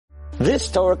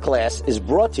This Torah class is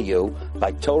brought to you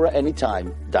by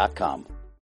TorahAnytime.com.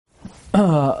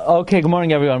 Okay, good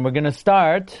morning everyone. We're going to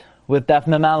start with Daf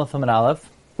Mem Aleph and Aleph.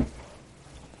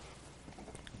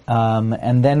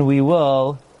 And then we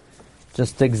will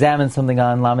just examine something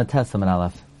on Lamed Tes and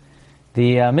Aleph.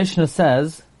 The Mishnah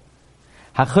says,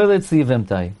 Hachalitz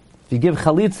livimtai. If you give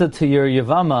chalitza to your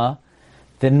Yevama,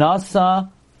 the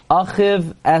nasa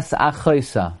achiv es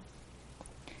achoisa.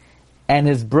 And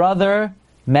his brother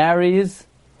marries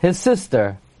his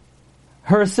sister,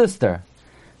 her sister.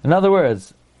 In other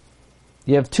words,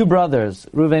 you have two brothers,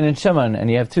 Reuven and Shimon, and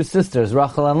you have two sisters,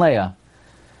 Rachel and Leah.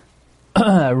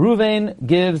 Reuven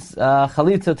gives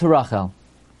chalitza to Rachel.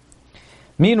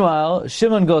 Meanwhile,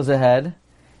 Shimon goes ahead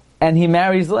and he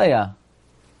marries Leah.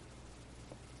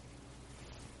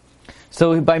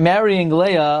 So by marrying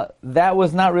Leah, that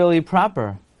was not really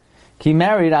proper. He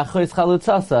married Achois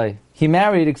Chalutzasai. He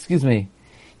married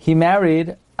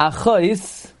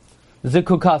Achois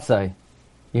Zikukasai.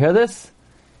 You hear this?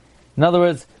 In other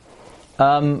words,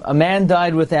 a man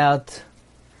died without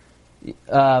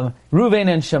Reuven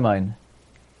and Shimon.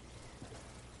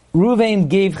 Reuven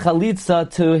gave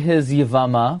chalitza to his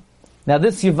Yevama. Now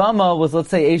this Yevama was, let's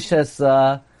say,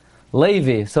 Eshes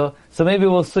Levi. So maybe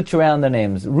we'll switch around the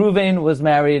names. Reuven was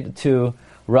married to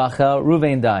Rachel.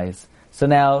 Reuven dies. So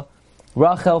now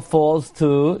Rachel falls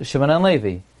to Shimon and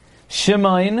Levi.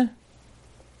 Shimon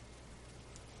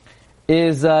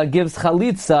gives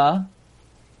chalitza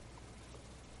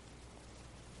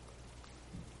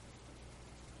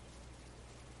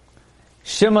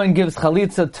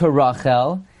to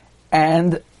Rachel,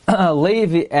 and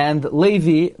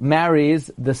Levi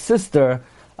marries the sister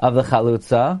of the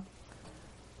chalutza,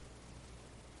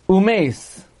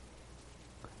 Umeis,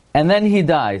 and then he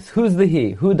dies. Who's the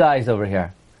he? Who dies over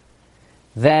here?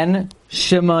 Then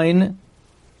Shimon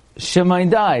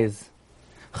dies.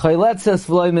 Chayletzes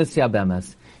v'loy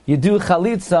misyabemes. You do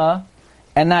chalitza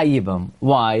and not yibam.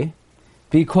 Why?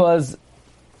 Because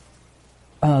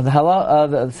says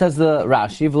the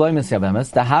Rashi, v'loy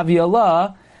misyabemes, the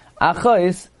haviyallah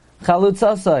achois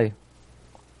chalutzasai.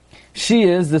 She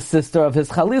is the sister of his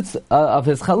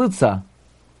chalutza.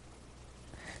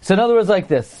 So in other words, like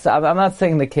this. I'm not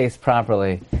saying the case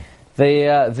properly.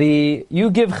 You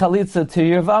give chalitza to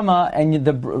your Yevama,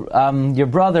 and your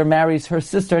brother marries her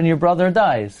sister, and your brother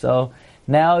dies. So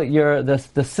now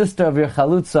the sister of your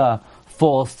chalutza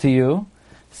falls to you.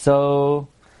 So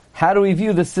how do we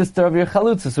view the sister of your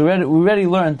chalutza? So we already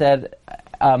learned that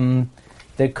the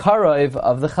karov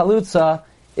of the chalutza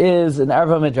is an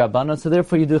erva midrabanan. So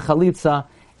therefore, you do chalitza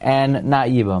and not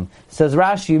yibam. Says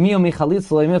Rashi, "Miyomi chalitza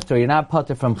lo'imiftar." You're not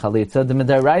pater from chalitza. The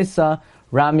midaraisa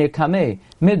Ramya Kameh.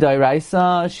 Midai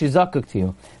Raisa, she's zakuk to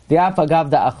you. The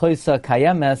Afagavda Achoisa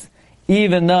Kayemes,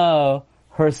 even though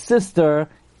her sister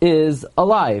is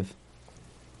alive.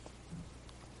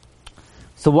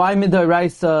 So why Midai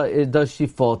Raisa does she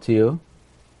fall to you?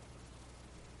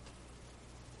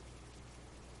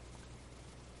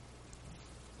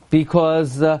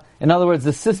 Because, in other words,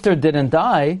 the sister didn't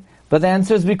die, but the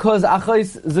answer is because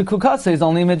Achois Zikukasa is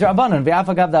only Midrabanan.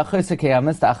 V'afagav Achois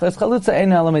Kayemes, the Achois Chalutza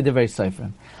Ein Elamei Divrei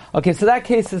Seifrim. Okay, so that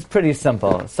case is pretty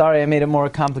simple. Sorry I made it more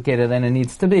complicated than it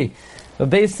needs to be. But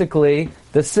basically,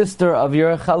 the sister of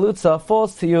your chalutza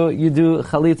falls to you, you do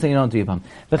chalitza, you don't do yibam.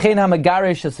 V'chein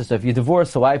ha-megarish sister, if you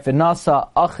divorce a wife, v'nasa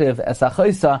achiv es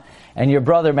achoisa, and your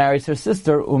brother marries her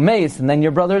sister, umeis, and then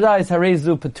your brother dies,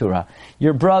 harezu patura.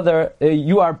 Your brother,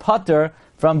 you are pater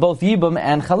from both yibam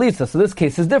and chalitza. So this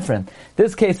case is different.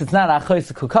 This case, it's not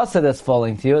achois kukasa that's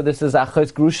falling to you, this is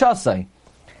achois grushasai.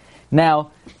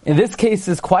 Now, in this case,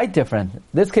 is quite different. In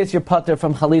this case, you're pater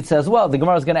from chalitza as well. The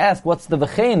Gemara is going to ask, what's the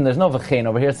v'chein? There's no v'chein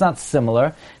over here. It's not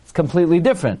similar. It's completely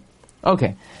different.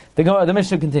 Okay. The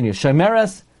Mishnah continues.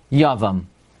 Shomeres yavam.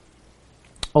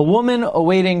 A woman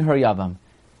awaiting her yavam.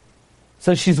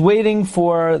 So she's waiting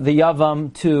for the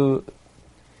yavam to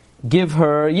give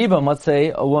her yibam. Let's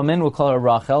say a woman, we'll call her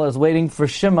Rachel, is waiting for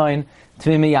Shimon to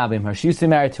be miyabim her. She used to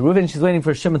be married to Reuven. She's waiting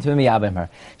for Shimon to be miyabim her.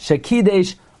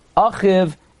 Shekidesh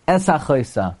achiv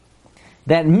esachoisa.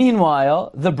 That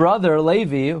meanwhile, the brother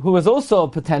Levi, who was also a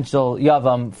potential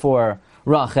yavam for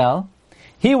Rachel,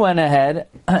 he went ahead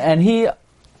and he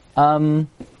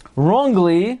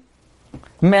wrongly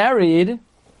married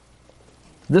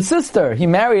the sister. He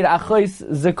married Achois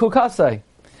Zekukasai.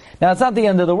 Now, it's not the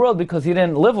end of the world because he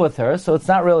didn't live with her, so it's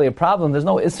not really a problem. There's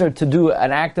no isser to do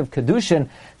an act of kedushin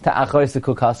to Achois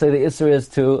Zekukasai. The isser is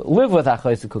to live with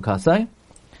Achois Zekukasai.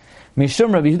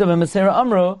 Mishum Rabbi Yehuda ben Beseira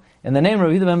Amro, in the name of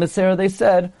Rabbi Yehuda ben Beseira, they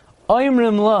said,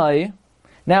 Oimrim Lai.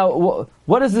 Now,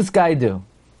 what does this guy do?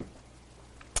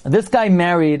 this guy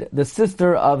married the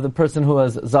sister of the person who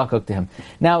was zakuk to him.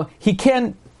 Now, he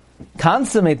can't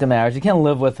consummate the marriage, he can't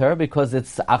live with her because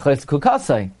it's achos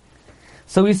kukasai.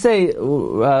 So we say,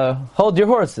 hold your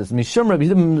horses. Mishum Rabbi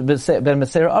Yehuda ben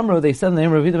Meseira Amru, they said in the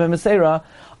name of Rabbi Yehuda ben Meseira,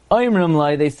 Oimrim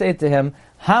lai, they say to him,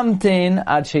 Hamtein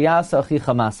ad sheyasa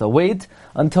achicha masa. Wait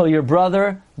until your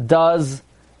brother does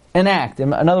an act.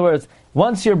 In other words,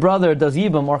 once your brother does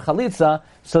yibam or chalitza,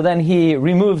 so then he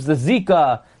removes the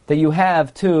zika that you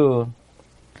have to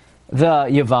the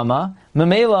yevama.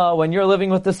 Memela, when you're living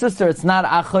with the sister, it's not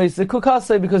achos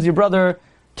kukasei because your brother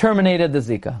terminated the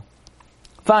zika.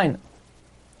 Fine.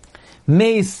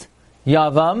 Meis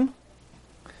yavam,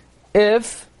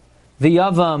 if the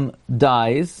yavam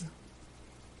dies,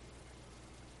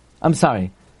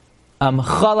 chalatzla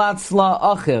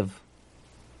achiv,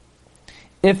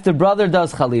 if the brother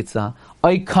does chalitza,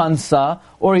 oy kansa,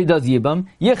 or he does yibam,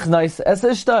 yichnais es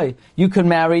eshtay, you can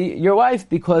marry your wife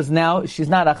because now she's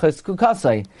not achos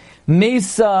kukasai.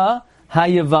 Mesa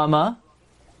hayavama.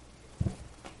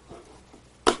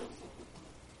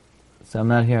 So I'm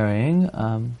not hearing.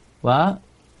 What?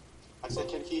 I said,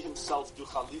 can he himself do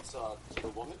chalitza to the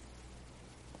woman,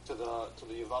 to the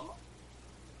yevama?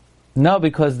 No,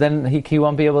 because then he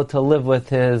won't be able to live with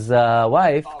his wife.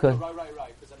 Right. Because then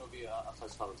it'll be a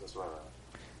chalitza. Right.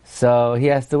 So he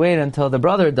has to wait until the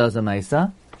brother does a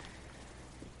mesa.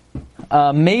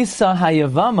 Mesa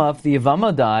hayavama, if the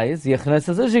yevama dies, Yechnes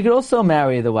says she could also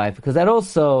marry the wife because that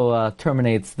also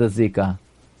terminates the zika.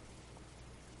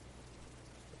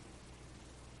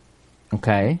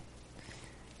 Okay.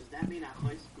 Does that mean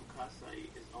achos kukasai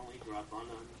is only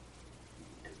drabanan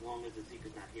as long as the zika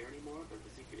is not here anymore, but the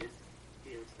zika is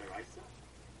here, it's deraisa?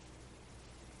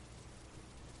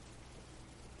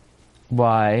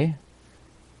 Why?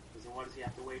 Because then what does he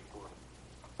have to wait for?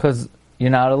 Because you're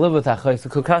not allowed to live with achos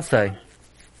kukasai.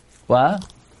 What?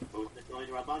 But it's only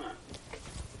drabanan.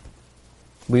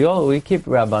 We keep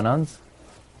rabbanans. So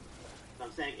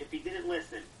I'm saying, if he didn't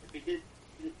listen, if he did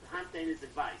hamtein his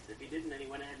advice, if he didn't, then he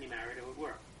went ahead and he married, it would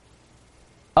work.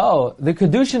 Oh, the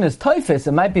kedushin is toifes.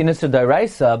 It might be nisr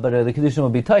daraisa, but the kedushin will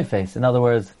be toifes. In other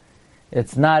words,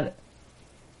 it's not.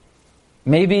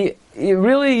 Maybe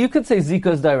you could say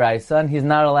zika's daraisa, and he's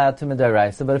not allowed to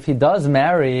midaraisa. But if he does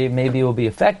marry, maybe it will be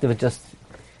effective. It just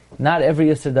not every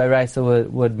yisr daraisa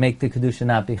would make the kedushin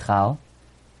not be chal.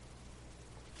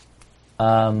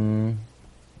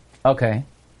 Okay.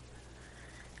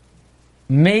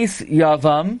 Meis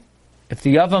yavam. If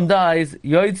the yavam dies,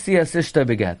 yoitzi asishta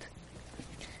beget.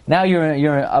 Now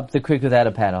you're up the creek without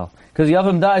a paddle. Because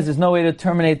yavam dies, there's no way to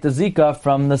terminate the zika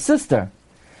from the sister.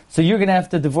 So you're going to have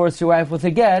to divorce your wife with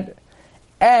a get,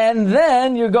 and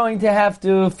then you're going to have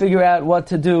to figure out what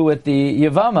to do with the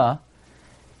yevama.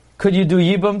 Could you do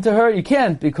yibam to her? You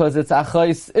can't, because it's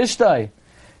achais ishtai.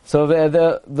 So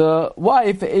the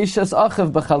wife, eishas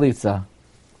achiv b'chalitza.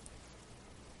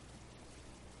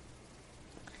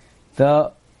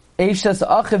 The eishas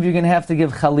achiv you're going to have to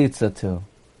give chalitza to.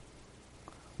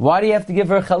 Why do you have to give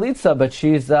her chalitza? But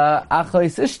she's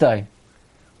achais ishtai.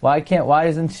 Why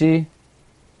isn't she?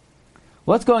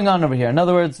 What's going on over here? In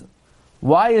other words,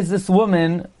 why is this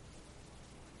woman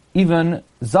even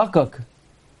zakuk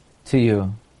to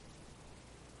you?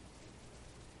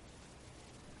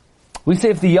 We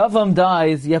say if the yavam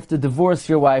dies, you have to divorce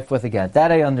your wife with a get.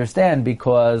 That I understand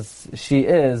because she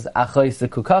is achais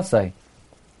kukasai.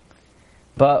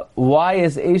 But why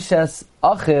is Eishes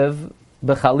achiv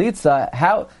b'chalitza?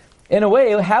 How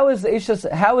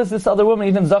is this other woman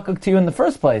even zakuk to you in the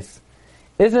first place?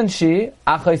 Isn't she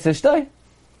achais ishtay?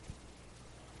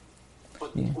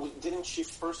 But didn't she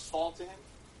first fall to him?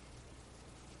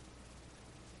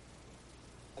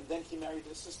 And then he married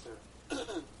his sister.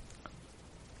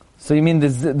 So you mean the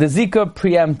zika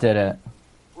preempted it?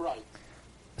 Right.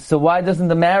 So why doesn't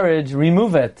the marriage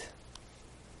remove it?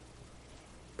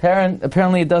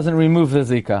 Apparently it doesn't remove the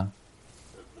zika.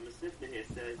 The Masifta here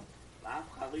says, "La'af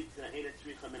chalitza eina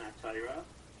tzricha min ha'Torah,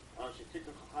 al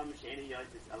shetikach chacham she'eina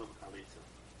yotzis elav chalitza."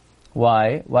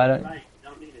 Why? Why don't? Right,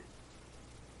 don't need it.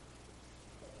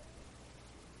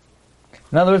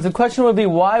 In other words, the question would be,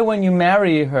 why when you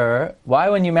marry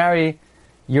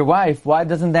your wife, why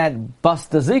doesn't that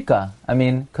bust the zika? I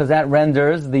mean, because that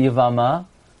renders the yevama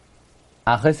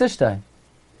achais ishtay.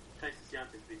 Taisus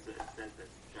Yantis says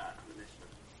that's shot on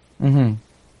the Mishnah.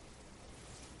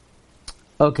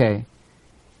 Okay.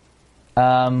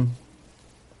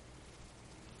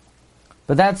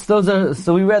 But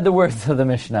so we read the words of the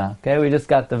Mishnah, okay? We just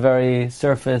got the very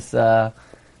surface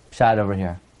shot over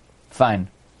here. Fine.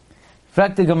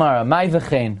 Frak the Gemara, Mai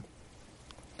v'chein.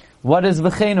 What is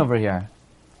v'chein over here?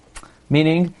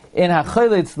 Meaning, in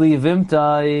ha'choletz li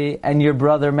vimtai, and your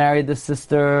brother married the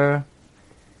sister,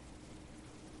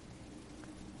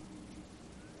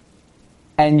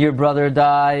 and your brother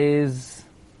dies,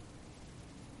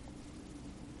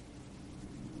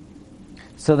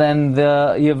 so then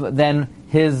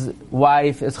his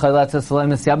wife is chayletzes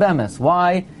lemis yabemes.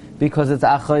 Why? Because it's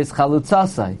achois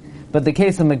chalutzasai. But the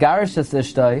case of megarishes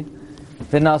ishtai,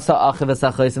 v'nasa achiv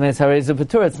achois meis harezu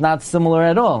patur, it's not similar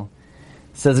at all.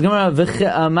 Says Gemara,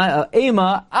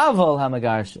 ema aval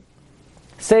hamegarish.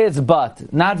 Say it's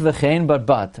but, not v'chein,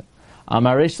 but.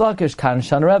 Amar Reish Lakish kan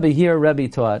shan Rebbe, here Rebbe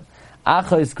taught,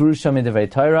 achos grusha midivei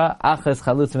Torah, achos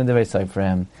chalutza midivei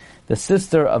Seifrim. The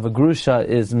sister of a grusha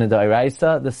is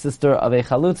midairaisa, the sister of a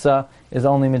chalutza is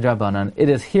only midrabanan. It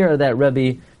is here that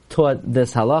Rebbe taught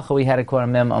this halacha. We had a quote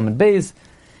on Mem Amud Beis,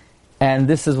 and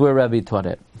this is where Rebbe taught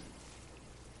it.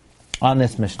 On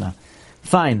this Mishnah.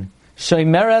 Fine.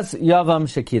 Shoimeres Yavam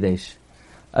Shekidesh.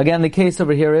 Again, the case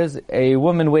over here is a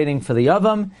woman waiting for the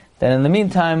Yavam, then in the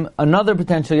meantime, another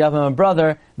potential Yavam, a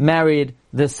brother, married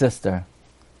this sister.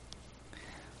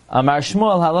 Amar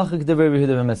Shmuel halacha k'divei Rabbi Yehuda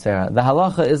ben Meseira. The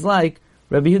halacha is like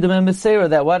Rabbi Yehuda ben Meseira,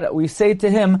 that what we say to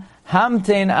him,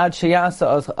 Hamtein ad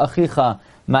sheyasa achicha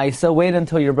ma'isa, wait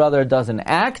until your brother doesn't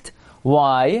act.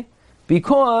 Why?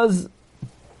 Because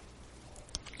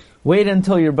wait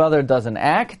until your brother doesn't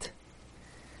act,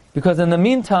 because in the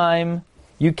meantime,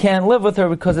 you can't live with her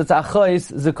because it's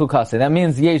achois zikukase. That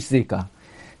means yesh zika.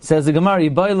 Says the Gemara,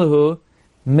 Yibailahu,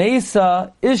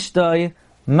 Mesa Ishtai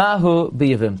Mahu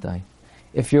B'Yevimtai.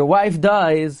 If your wife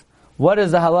dies, what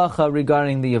is the halacha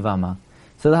regarding the Yevama?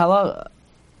 So the halacha,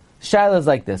 Shaila is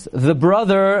like this. The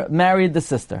brother married the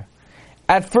sister.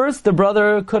 At first, the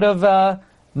brother could have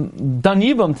done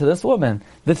Yibam to this woman.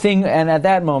 And at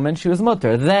that moment, she was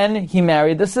mutter. Then he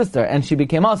married the sister, and she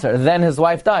became Aser. Then his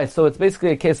wife died. So it's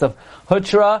basically a case of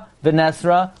Hutra,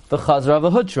 V'Nesra, V'Chazra,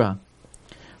 V'Hutra.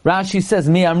 Rashi says,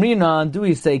 Mi Amrina, do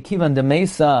we say, Kivan de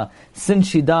Mesa, since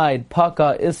she died,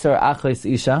 Paka Isser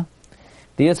Achos Isha.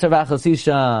 The Isser of Achos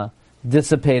Isha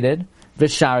dissipated,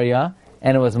 Visharia,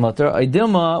 and it was mutter.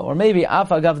 Oidilma, or maybe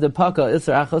Afagav de Paka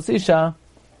Isser Achos Isha,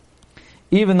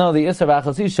 even though the Isser of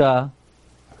Achos Isha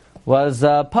was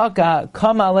Paka,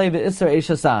 Kam Alei Isser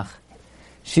Eshasach.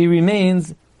 She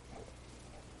remains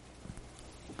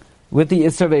with the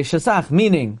Isser of Eshasach,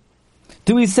 meaning,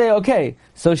 do we say, okay,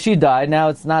 so she died, now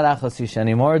it's not Achos Isha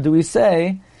anymore? Do we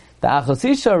say the Achos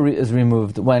Isha is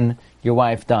removed when your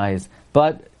wife dies?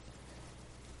 But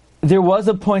there was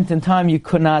a point in time you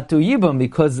could not do Yibum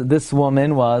because this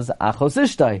woman was Achos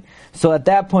Ishtai. So at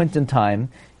that point in time,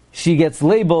 she gets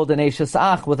labeled an Eishes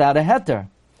Ach without a heter.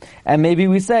 And maybe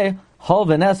we say, Hol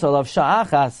v'nesol of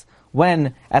Sha'achas,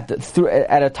 when at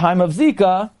a time of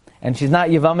Zika, and she's not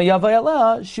Yevama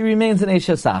Yavayala, she remains an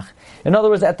Eishes Ach. In other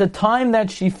words, at the time that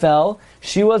she fell,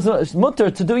 she was mutter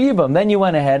to do Yibam. Then you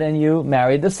went ahead and you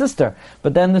married the sister.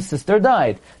 But then the sister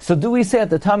died. So do we say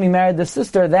at the time you married the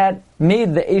sister, that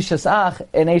made the Eishes Ach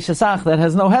an Eishes Ach that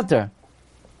has no heter?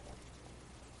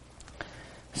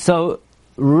 So,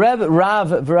 Rav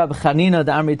Chanina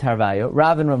the Amri Tarvayo,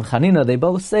 Rav and Rav Chanina, they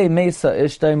both say, Mesa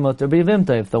Ishtay Mutter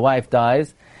B'Yivimta. If the wife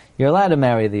dies, you're allowed to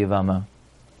marry the Yevama.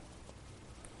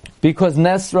 Because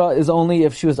Nesra is only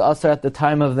if she was Asar at the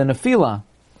time of the Nefila.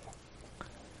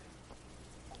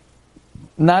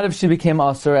 Not if she became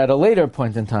Asar at a later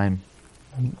point in time.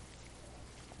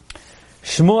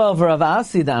 Shmuel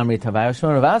v'Ravasi the Amri Tavayo,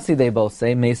 Shmuel and Ravasi, they both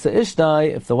say, Mesa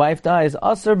Ishdai, if the wife dies,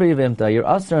 Asar B'Yivimta, you're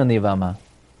Asar in the Yevama.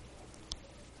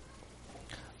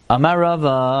 Amar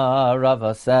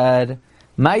Rava said,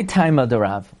 my time of the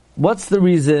Rav. What's the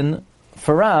reason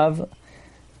for Rav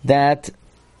that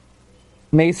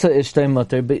Mesa Ishtay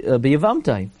Mutter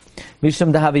B'Yevamtai?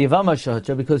 Mishum Dahavi Yevama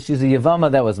Shahatra, because she's a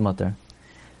Yevama that was Mutter.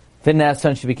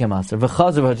 V'Nesran, she became Aser.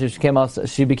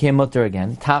 V'Chazav, she became Mutter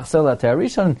again. Tachsel Later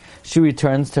Rishon, she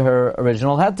returns to her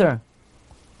original Heter.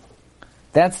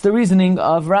 That's the reasoning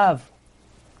of Rav.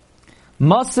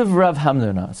 Masiv Rav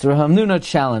Hamnuna. So Rav Hamnuna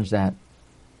challenged that.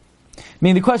 I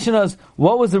mean, the question is,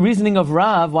 what was the reasoning of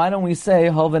Rav? Why don't we say,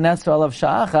 Hol v'Nesra alav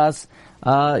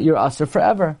Sha'achas, you're Aser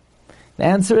forever? The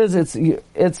answer is,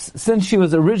 it's since she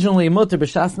was originally Mutter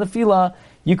b'Shas Nefila,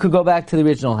 you could go back to the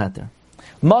original Heter.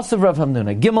 Masav Rav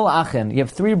Hamnuna, Gimel Achen, you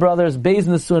have three brothers, Beis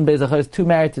Nesu and Beis Achos, two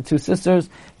married to two sisters,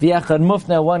 V'Echad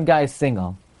Mufna, one guy is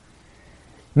single.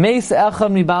 Meis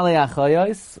Echad Mibalei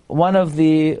Achayos, one of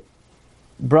the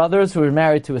brothers who were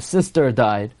married to a sister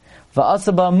died.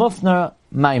 V'Asaba Mufna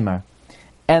Maimer,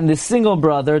 and the single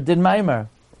brother did Maimer.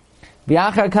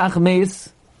 V'Achar Kach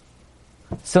Meis.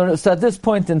 So at this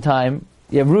point in time,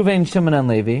 you have Reuven, Shimon, and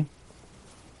Levi.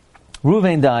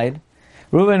 Reuven died.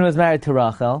 Reuven was married to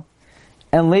Rachel.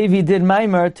 and Levi did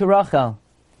Maimer to Rachel.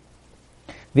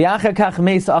 V'achar kach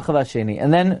meis achav hasheni.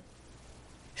 And then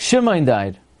Shimon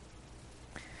died.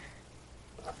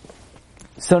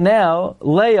 So now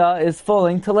Leah is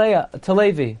falling to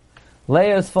Levi.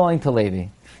 Leah is falling to Levi.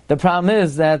 The problem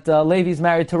is that Levi's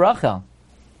married to Rachel.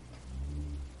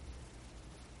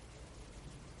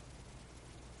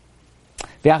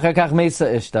 V'achar kach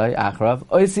meisa ishtai achrav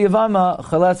oisi Yevama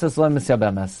chaletzes lo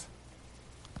misyabemes.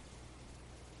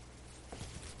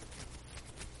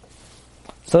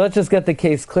 So let's just get the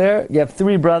case clear. You have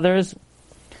three brothers.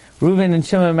 Reuven and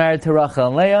Shimon married to Rachel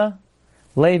and Leah.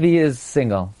 Levi is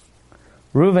single.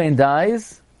 Reuven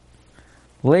dies.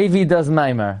 Levi does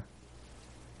Maimer.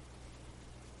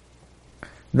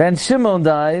 Then Shimon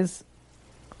dies.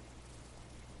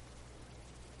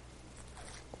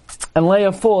 And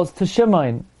Leah falls to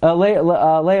Shimon.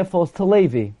 Leah falls to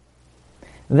Levi.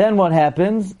 Then what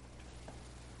happens?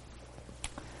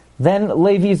 Then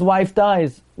Levi's wife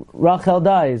dies. Rachel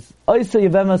dies. Oisa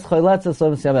Yevamos chayletzes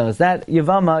lo misyabemes. That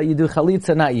Yevama, you do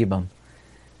chalitza, not yibam.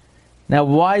 Now,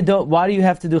 why do you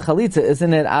have to do chalitza?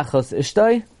 Isn't it achos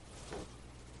ishtoi?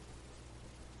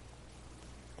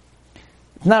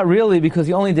 It's not really, because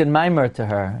you only did maimer to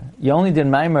her. You only did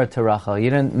maimer to Rachel. You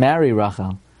didn't marry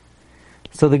Rachel.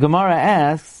 So the Gemara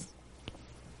asks,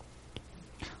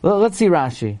 well, let's see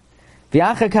Rashi.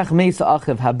 V'achar kach meis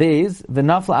achiv habeiz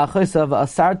v'nafla achosav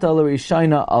asarta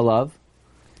l'rishayna alav.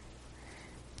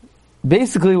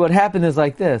 Basically, what happened is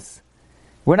like this.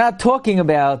 We're not talking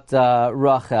about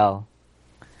Rachel.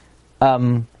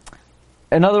 In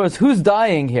other words, who's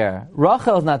dying here?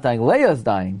 Rachel's not dying. Leah's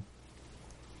dying.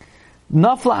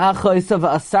 Nafla achosav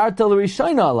asarta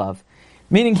l'rishayna alav.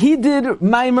 Meaning he did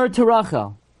maimer to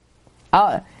Rachel.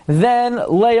 Then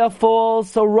Leah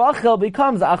falls, so Rachel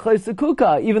becomes achos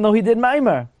kuka, even though he did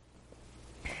maimer.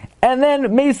 And then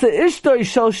meisa ishtoi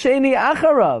shel sheni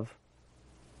acharav.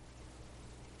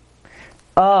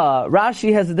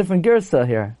 Rashi has a different girsa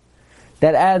here.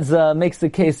 That adds, makes the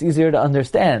case easier to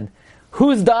understand.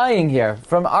 Who's dying here?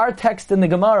 From our text in the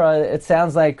Gemara, it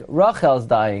sounds like Rachel's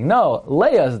dying. No,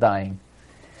 Leah's dying.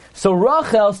 So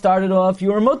Rachel started off,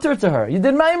 you were mutter to her. You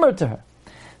did maimer to her.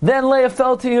 Then Leah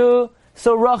fell to you,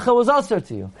 so Rachel was usher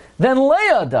to you. Then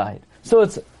Leah died. So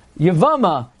it's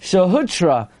Yevama,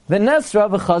 Shahutra, V'nesra,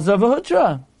 V'chazra,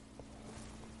 V'hutra.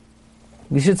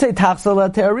 We should say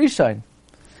Tachsala Te'arishain.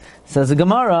 Says the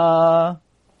Gemara,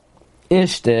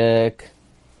 Ishtik.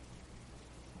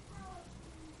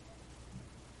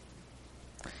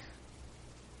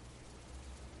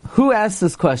 Who asked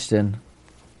this question?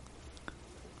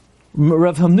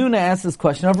 Rav Hamnuna asked this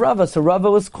question of Rava, so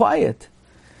Rava was quiet.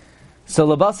 So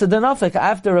Labasa Danafik,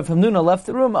 after Rav Hamnuna left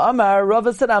the room, Amar,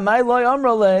 Rava said, Amai loy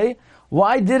amrale,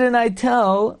 why didn't I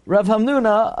tell Rav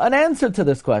Hamnuna an answer to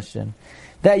this question?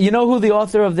 That you know who the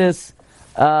author of this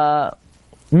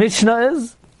Mishnah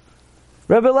is?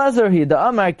 Rebbe Lezer, the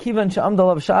Amar Kivan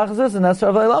Sha'amdalav Shachzis, and that's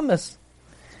Rav Eilamis.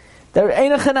 There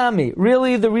ain't a chanami.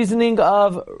 Really, the reasoning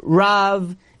of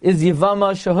Rav is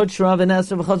Yevama Shahutra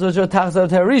V'Nesra V'Chazor Tachzav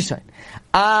Te'arishain.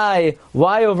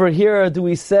 Why over here do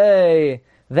we say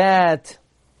that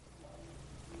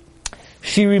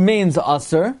she remains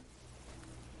aser,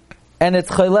 and it's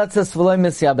chayletzes v'loy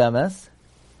misyabemes,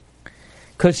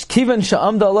 because kivan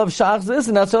sha'amda alav shachzis,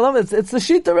 and that's it's the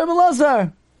shita Rebbe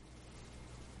Lazar.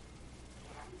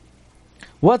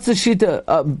 What's the shita?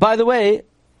 By the way,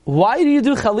 why do you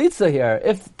do chalitza here?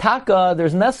 If taka,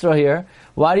 there's nesra here,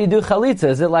 why do you do chalitza?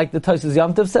 Is it like the Tosfos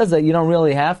Yom Tov says that you don't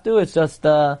really have to? It's just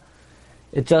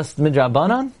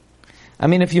midrabanan? I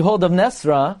mean, if you hold of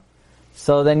Nesra,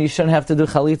 so then you shouldn't have to do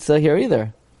Chalitza here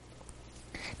either.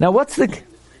 Now, what's the...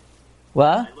 What?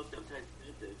 I looked up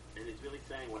Tosfos, and it's really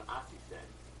saying what Asi said.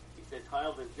 He says,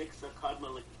 Chayil v'ziksa kadma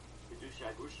l'kedusha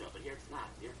agusha, but here it's not.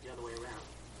 Here it's the other way around.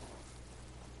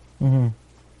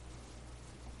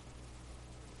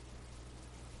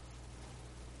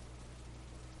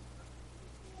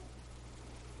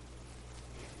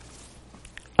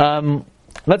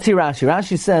 Let's see Rashi.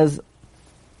 Rashi says,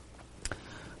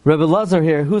 Rebbe Lazar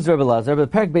here, who's Rebbe Lazar? But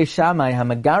Perek Beis Shammai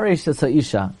hamagaresh es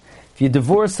ha'isha. If you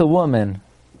divorce a woman,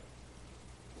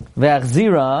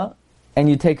 ve'achzira, and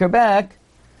you take her back,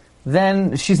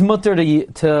 then she's mutter to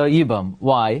Yibam.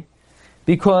 Why?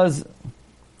 Because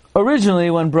originally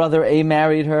when brother A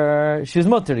married her, she was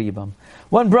mutter to Yibam.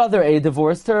 When brother A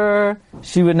divorced her,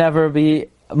 she would never be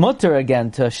mutter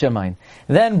again to Shemain.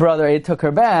 Then brother A took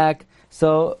her back,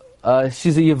 so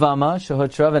she's a Yevama,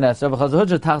 Shehutra, V'Nesra,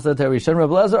 V'Chazor, Tachzat Te'arishain,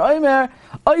 Rebbe Lezer, Oimer,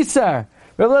 Oiser.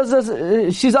 Rebbe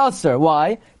Lezer, she's Aser.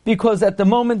 Why? Because at the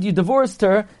moment you divorced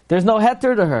her, there's no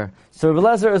heter to her. So Rebbe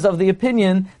Lezer is of the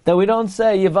opinion that we don't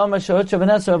say Yevamos shehutcha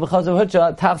v'nesra v'chazav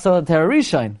hutcha tachsel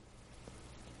ha'terishain.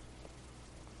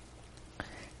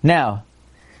 Now,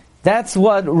 that's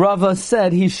what Rava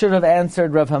said he should have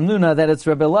answered Rav Hamnuna, that it's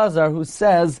Rebbe Lezer who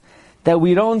says that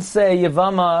we don't say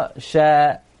Yevama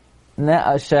shehutcha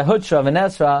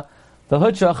v'nesra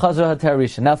v'hutcha chazav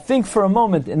ha'terishain. Now think for a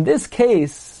moment, in this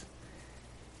case,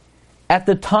 at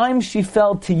the time she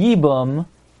fell to Yibum,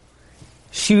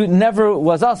 she never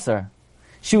was Aser.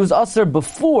 She was Aser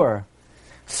before.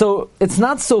 So it's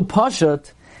not so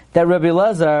pashut that Rebbe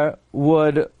Lezer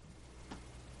would,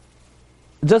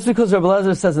 just because Rebbe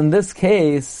Lezer says in this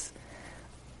case,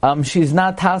 she's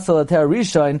not Tasel Ater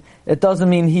Rishon, it doesn't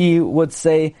mean he would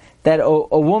say that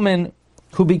a woman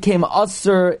who became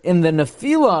Aser in the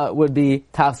Nefila would be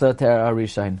Tasel Ater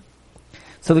Rishon.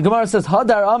 So the Gemara says,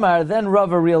 Hadar Amar, then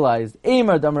Rava realized,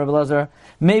 Eimer Dam Rebbe Lezer,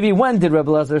 maybe when did Rebbe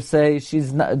Lezer say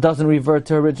doesn't revert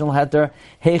to her original heter?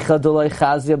 Heicha dolai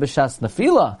chazia b'shas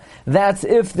nefila. That's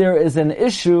if there is an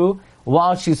issue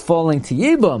while she's falling to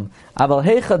Yibum. Aval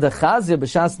heicha de chazia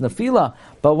b'shas nefila.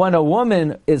 But when a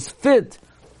woman is fit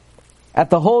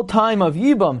at the whole time of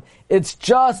Yibum, it's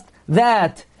just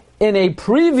that in a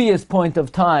previous point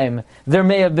of time there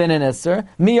may have been an Isser.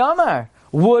 Mi Amar,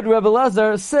 would Rebbe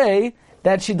Lezer say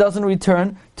that she doesn't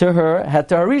return to her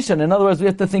heter harishon? In other words, we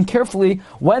have to think carefully,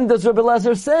 when does Rebbe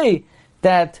Lezer say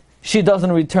that she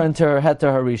doesn't return to her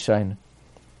heter harishon?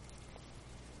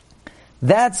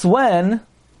 That's when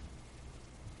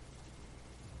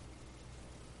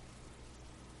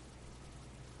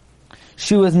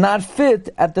she was not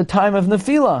fit at the time of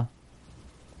Nefila.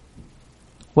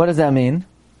 What does that mean?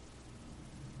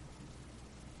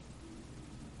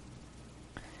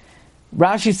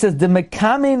 Rashi says, "The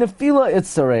mekame nefila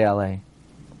itzarei alei."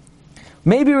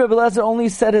 Maybe Rebbe Lezer only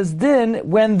said his din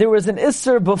when there was an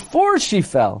isser before she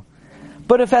fell.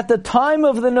 But if at the time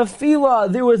of the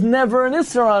nefila there was never an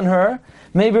isser on her,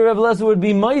 maybe Rebbe Lezer would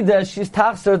be moedah she's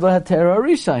tachser leheter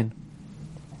harishain.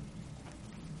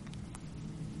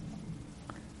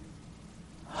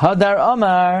 Hadar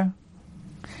Amar.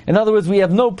 In other words, we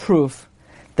have no proof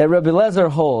that Rebbe Lezer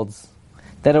holds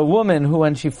that a woman who,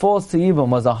 when she falls to Yibum,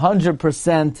 was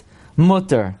 100%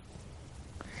 mutter,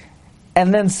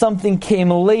 and then something came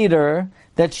later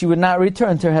that she would not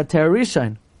return to her heter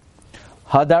rishon.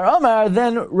 Hadar Amar,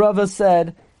 then Rava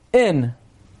said,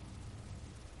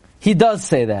 he does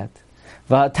say that.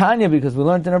 V'hatanya, because we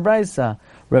learned in a braysa,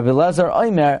 Rebbe Lezer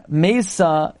Omer,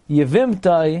 Mesa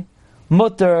Yevimtai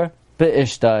Mutter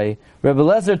Be'ishtai. Rebbe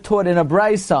Lezer taught in a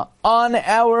braysa on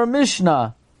our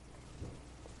Mishnah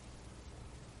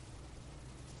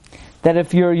that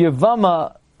if your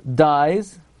Yevama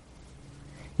dies,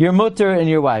 your mutter and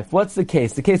your wife. What's the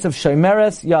case? The case of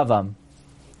Shomeres Yavam.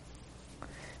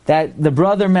 That the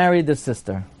brother married the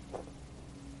sister.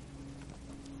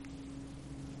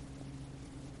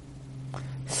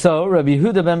 So Rabbi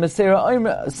Yehuda ben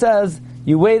Beseira says,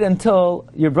 you wait until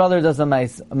your brother does a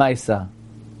maisa.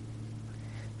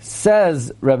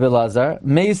 Says Rabbi Lazar,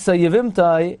 Meisa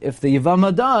Yevimtai, if the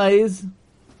Yevama dies,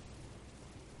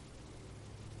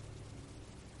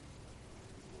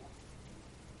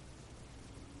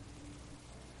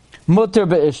 Mutter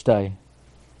be'ishtai.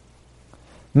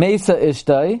 Mesa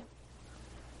ishtai.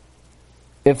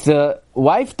 If the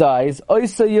wife dies,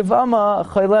 Oisa Yevama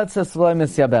chayletzes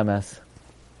v'leimis yabemes.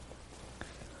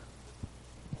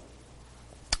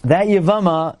 That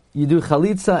Yevama, you do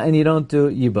chalitza and you don't do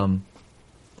yibam.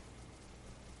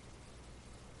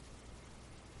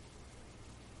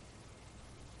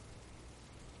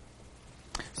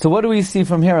 So what do we see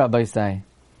from here, Rabbi Say?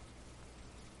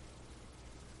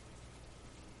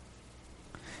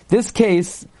 This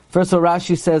case, first of all,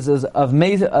 Rashi says, is of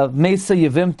Mesa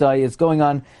Yevimtai, is going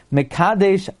on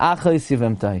Mekadesh Achos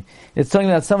Yevimtai. It's talking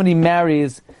about somebody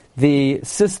marries the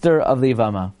sister of the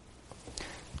Yevama.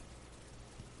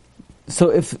 So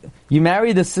if you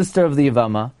marry the sister of the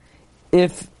Yevama,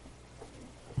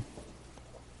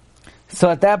 so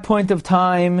at that point of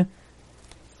time,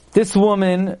 this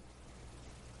woman,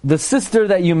 the sister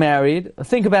that you married,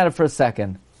 think about it for a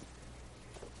second.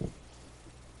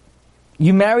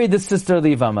 You married the sister of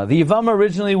the Yevama. The Yevama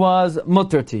originally was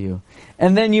mutter to you.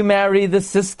 And then you marry the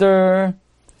sister,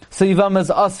 so Yevama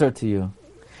is aser to you.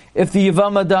 If the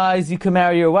Yevama dies, you can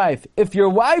marry your wife. If your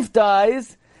wife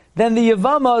dies, then the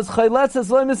Yevama is chayletzes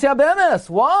leimis yabemes.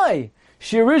 Why?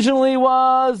 She originally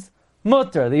was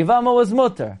mutter. The Yevama was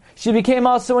mutter. She became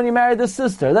aser when you married the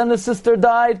sister. Then the sister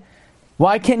died.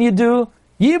 Why can't you do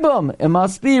yibum? It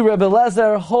must be Rebbe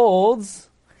Lezer holds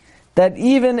that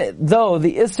even though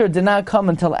the Isser did not come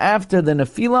until after the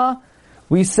Nefila,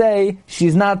 we say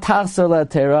she's not Tachsar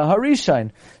Latera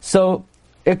Harishain. So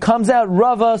it comes out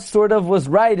Rava sort of was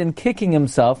right in kicking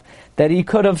himself, that he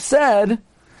could have said,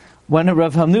 when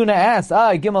Rav Hamnuna asked,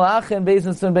 Gimel Achen, Beis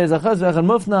Nisun, Beis Achaz, V'Echan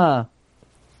Mufna,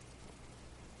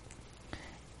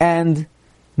 and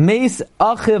Meis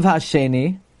Achiv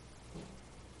Hasheni,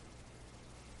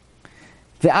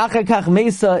 V'Achar Kach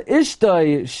Meisa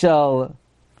Ishtoi Shel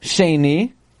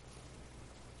Sheni,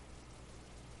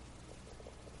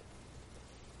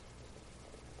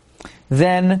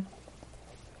 then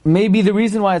maybe the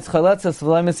reason why it's Chaletzas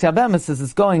V'Lemis Yabemis is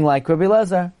it's going like Rabbi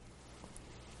Elazar.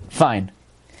 Fine.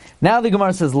 Now the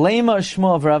Gemara says, Lema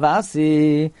Shmuel of Rav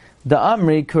Asi, the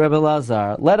Amri Rabbi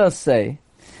Elazar. Let us say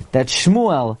that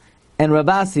Shmuel and Rav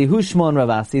Asi, who Shmuel and Rav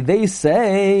Asi, they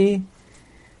say,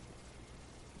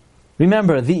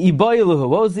 remember, the Iboiluhu,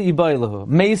 what was the Iboiluhu?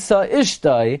 Mesa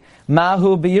Ishtai,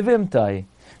 Mahu B'Yivimtai.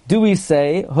 Do we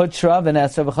say, Hutra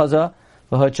V'Nesra V'Chaza,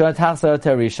 V'Hutra Tachsar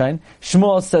Terishain?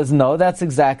 Shmuel says no, that's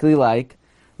exactly like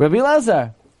Rabbi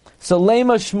Elazar. So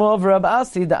Lema Shmuel of Rav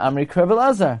Asi, the Amri Rabbi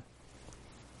Elazar.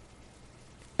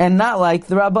 And not like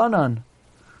the Rabbanon.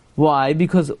 Why?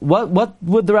 Because what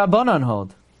would the Rabbanon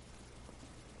hold?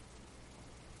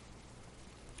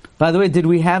 By the way, did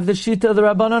we have the Shita of the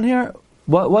Rabbanon here?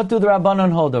 What do the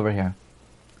Rabbanon hold over here?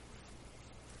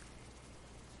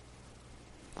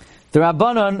 The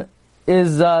Rabbanon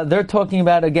is, they're talking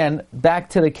about, again, back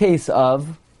to the case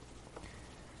of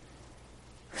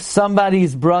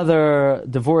somebody's brother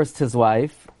divorced his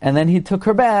wife, and then he took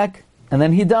her back, and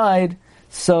then he died,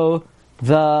 so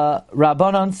the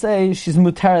Rabbanon say she's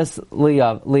muteres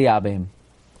liyabim.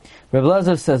 Rebbe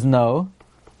Elazar says no,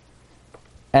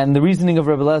 and the reasoning of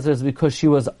Rebbe Elazar is because she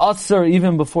was asur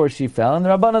even before she fell, and the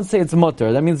Rabbanon say it's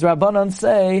mutter. That means the Rabbanon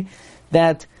say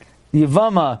that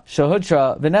Yevama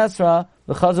shahutra v'nesra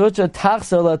v'chazutra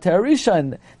tachsar la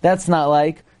terishan. That's not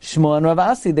like Shmuel and Rav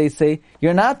Asi. They say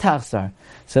you're not tachsar.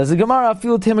 Says the Gemara,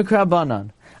 afil timik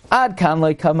Rabbanon. Ad kan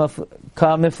like kamiflagi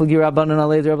Rabbanon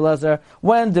alei Rebbe Elazar.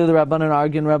 When do the Rabbanon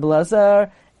argue in Rebbe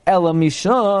Elazar? Ela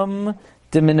mishum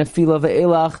deminafila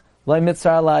ve'elach lai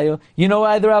mitzar alayu. You know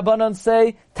why the Rabbanon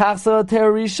say tachsar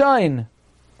terishain?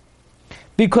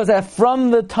 Because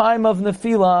from the time of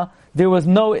Nefila there was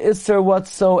no Isser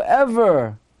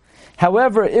whatsoever.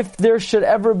 However, if there should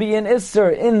ever be an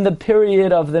Isser in the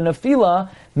period of the Nefila,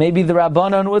 maybe the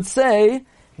Rabbanon would say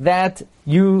that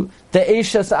the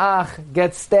Eishes Ach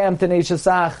gets stamped in Eishes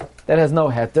Ach that has no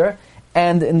heter,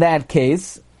 and in that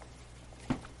case,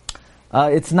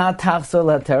 it's not Tachsar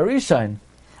L'Heter Rishain.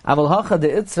 Aval Hacha de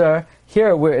Itzer,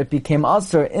 here where it became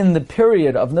Asr in the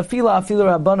period of Nefila,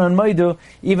 Afilu Rabbanon Moidu,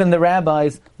 even the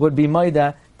rabbis would be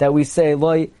Moida that we say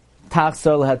Loi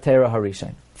Tachsar L'Heter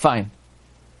Harishain. Fine.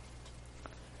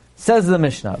 Says the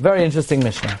Mishnah, very interesting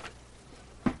Mishnah.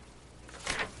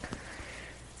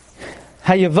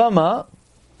 Hayavama,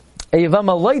 a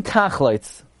Yevama loy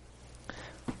tachleitz.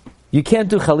 You can't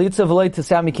do chalitza v'loy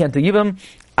tesam. You can't do yibam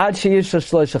ad sheyish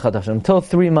shloisha chadashim until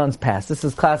 3 months pass. This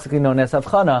is classically known as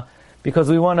avchana because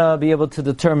we want to be able to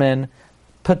determine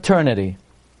paternity.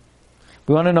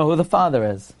 We want to know who the father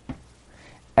is,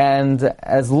 and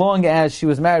as long as she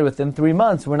was married within 3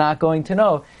 months, we're not going to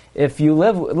know if you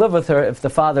live with her if the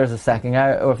father is the second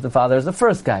guy or if the father is the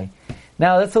first guy.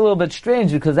 Now that's a little bit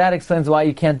strange because that explains why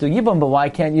you can't do Yibam, but why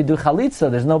can't you do Chalitza?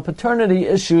 There's no paternity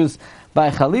issues by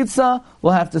Chalitza.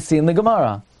 We'll have to see in the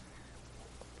Gemara.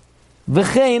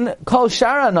 V'chein kol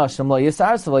shara nashim lo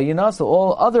yisarsa you know, so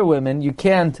all other women you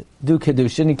can't do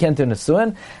Kedushin, you can't do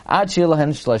Nesuin, ad she'lahen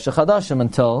shleisha chadashim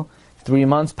until 3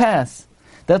 months pass.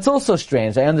 That's also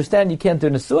strange. I understand you can't do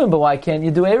Nesuin, but why can't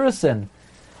you do Erusin?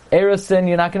 Erusin,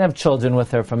 you're not going to have children with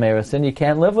her from Erusin. You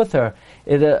can't live with her.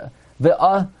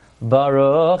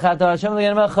 Baruch Ata Hashem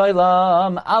L'Yem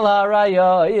HaCholam Ala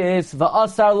Rayos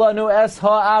V'Asar Lanu Es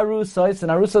HaArusos,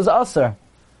 and Arusos Asar.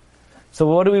 So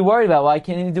what are we worried about? Why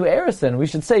can't you do Erusin? We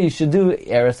should say you should do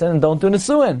Erusin and don't do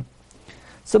Nesuin.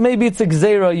 So maybe it's a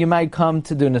Gzeira, you might come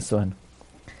to do Nesuin.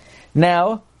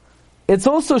 Now, it's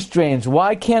also strange.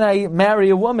 Why can't I marry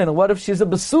a woman? What if she's a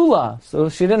Basula? So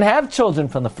she didn't have children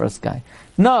from the first guy.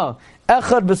 No.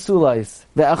 Echad Basulais.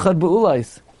 The Echad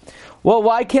Ba'ulais. Well,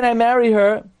 why can't I marry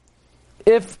her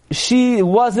if she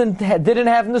didn't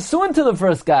have Nesuin to the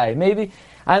first guy? Maybe,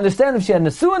 I understand if she had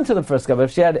Nesuin to the first guy, but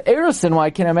if she had Erusin, why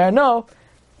can't I marry her? No.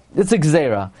 It's a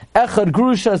Gzeira. Echad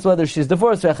Grushas, whether she's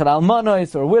divorced, Echad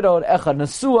Almanois, or widowed. Echad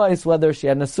Nesuais, whether she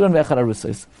had Nesuin, Echad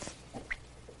Arusais.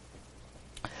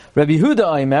 Rabbi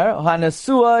Yehuda Omer,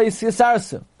 HaNesuais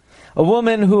Yisarsu. A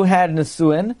woman who had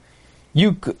Nesuin,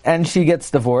 and she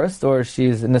gets divorced, or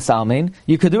she's nisalmin,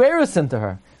 you could do erisin to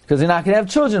her, because you're not going to have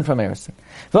children from erisin.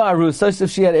 V'arusa, if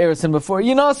she had erisin before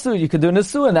yinasu, you could do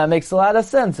nisuin. That makes a lot of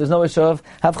sense. There's no issue of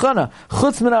havchana.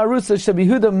 Chutz min arusa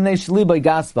shebihuda mnei shlibai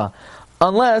gaspa.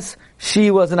 Unless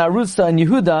she was an arusa in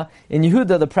Yehuda. In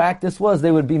Yehuda, the practice was they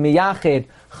would be miyached,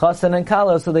 chasen and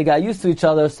kala, so they got used to each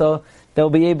other, so they'll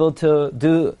be able to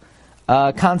do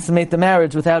consummate the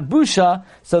marriage without busha.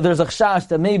 So there's a chash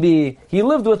that maybe he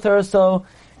lived with her. So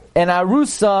an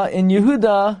arusa in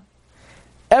Yehuda,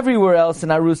 everywhere else in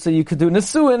arusa you could do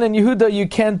nesuin. In Yehuda you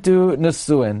can't do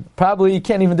nesuin. Probably you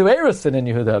can't even do erisin in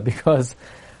Yehuda, because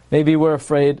maybe we're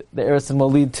afraid the erisin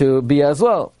will lead to bia as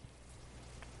well.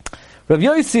 Rav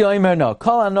Yossi Omer, no.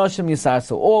 Kol anoshim yisar.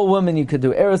 So all women you could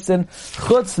do erisin.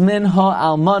 Chutz min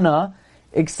ha'almana,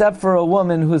 except for a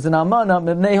woman who's an almana,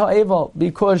 mibnei ha'eval,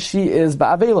 because she is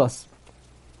ba'avelos.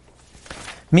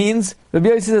 Means, Rav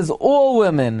Yossi says, all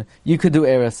women you could do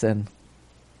erisin.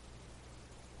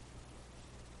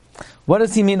 What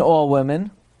does he mean, all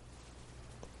women?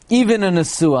 Even a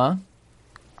nesua.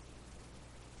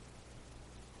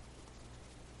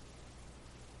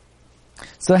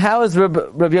 So how is Rav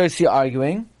Yossi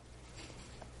arguing?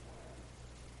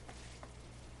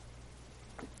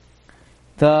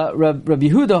 The Rabbi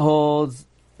Yehuda holds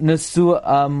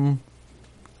nesua,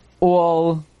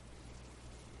 all.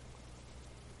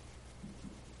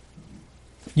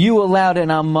 You allowed an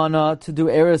almana to do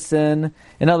erisin.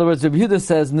 In other words, Rabbi Yehuda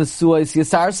says nesua is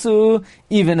yisarsu,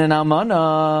 even an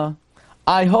almana.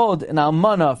 I hold an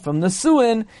almana from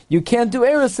nesuin. You can't do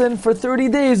erisin for 30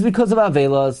 days because of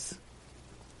avelos.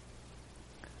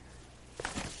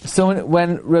 So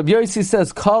when Rabbi Yossi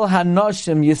says kol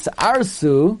hanoshim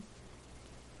yisarsu,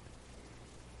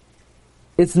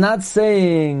 it's not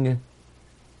saying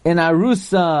an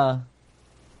arusa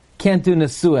can't do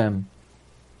nesuim,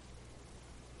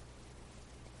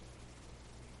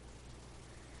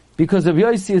 because Rabbi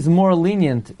Yossi is more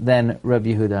lenient than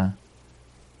Rabbi Yehuda.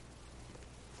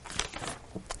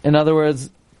 In other words,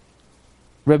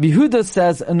 Rabbi Yehuda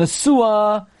says a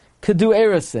nesua could do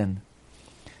erisin.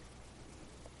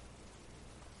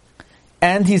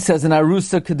 And he says an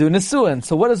arusa could do nesuin.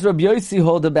 So what does Rabbi Yossi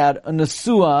hold about a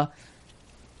nesua,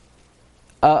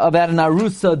 about an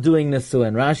arusa doing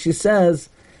nesuin? Rashi says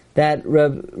that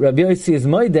Rabbi Yossi is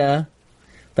moida,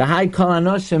 the high kol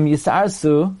anoshim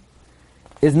yisarsu,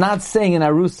 is not saying an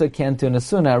arusa can't do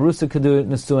nesuin. An arusa could do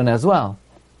nesuin as well.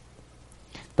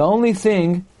 The only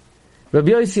thing, Rabbi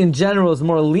Yossi in general is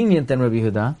more lenient than Rabbi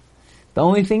Yehuda. The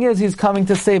only thing is he's coming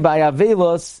to say by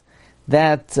avelos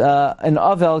that an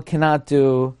avel cannot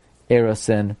do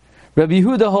erisin. Rabbi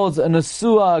Yehuda holds a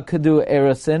nesua could do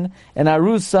erisin, and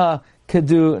arusa could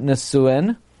do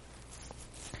nesuin.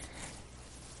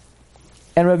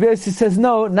 And Rabbi Yossi says,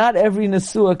 no, not every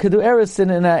nesua could do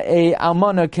erisin, and a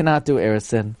almana cannot do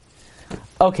erisin.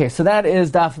 Okay, so that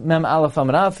is Daf Mem Aleph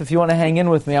Amud Aleph. If you want to hang in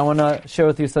with me, I want to share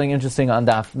with you something interesting on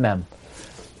Daf Mem.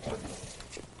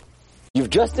 You've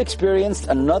just experienced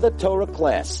another Torah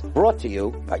class brought to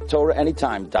you by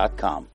TorahAnytime.com.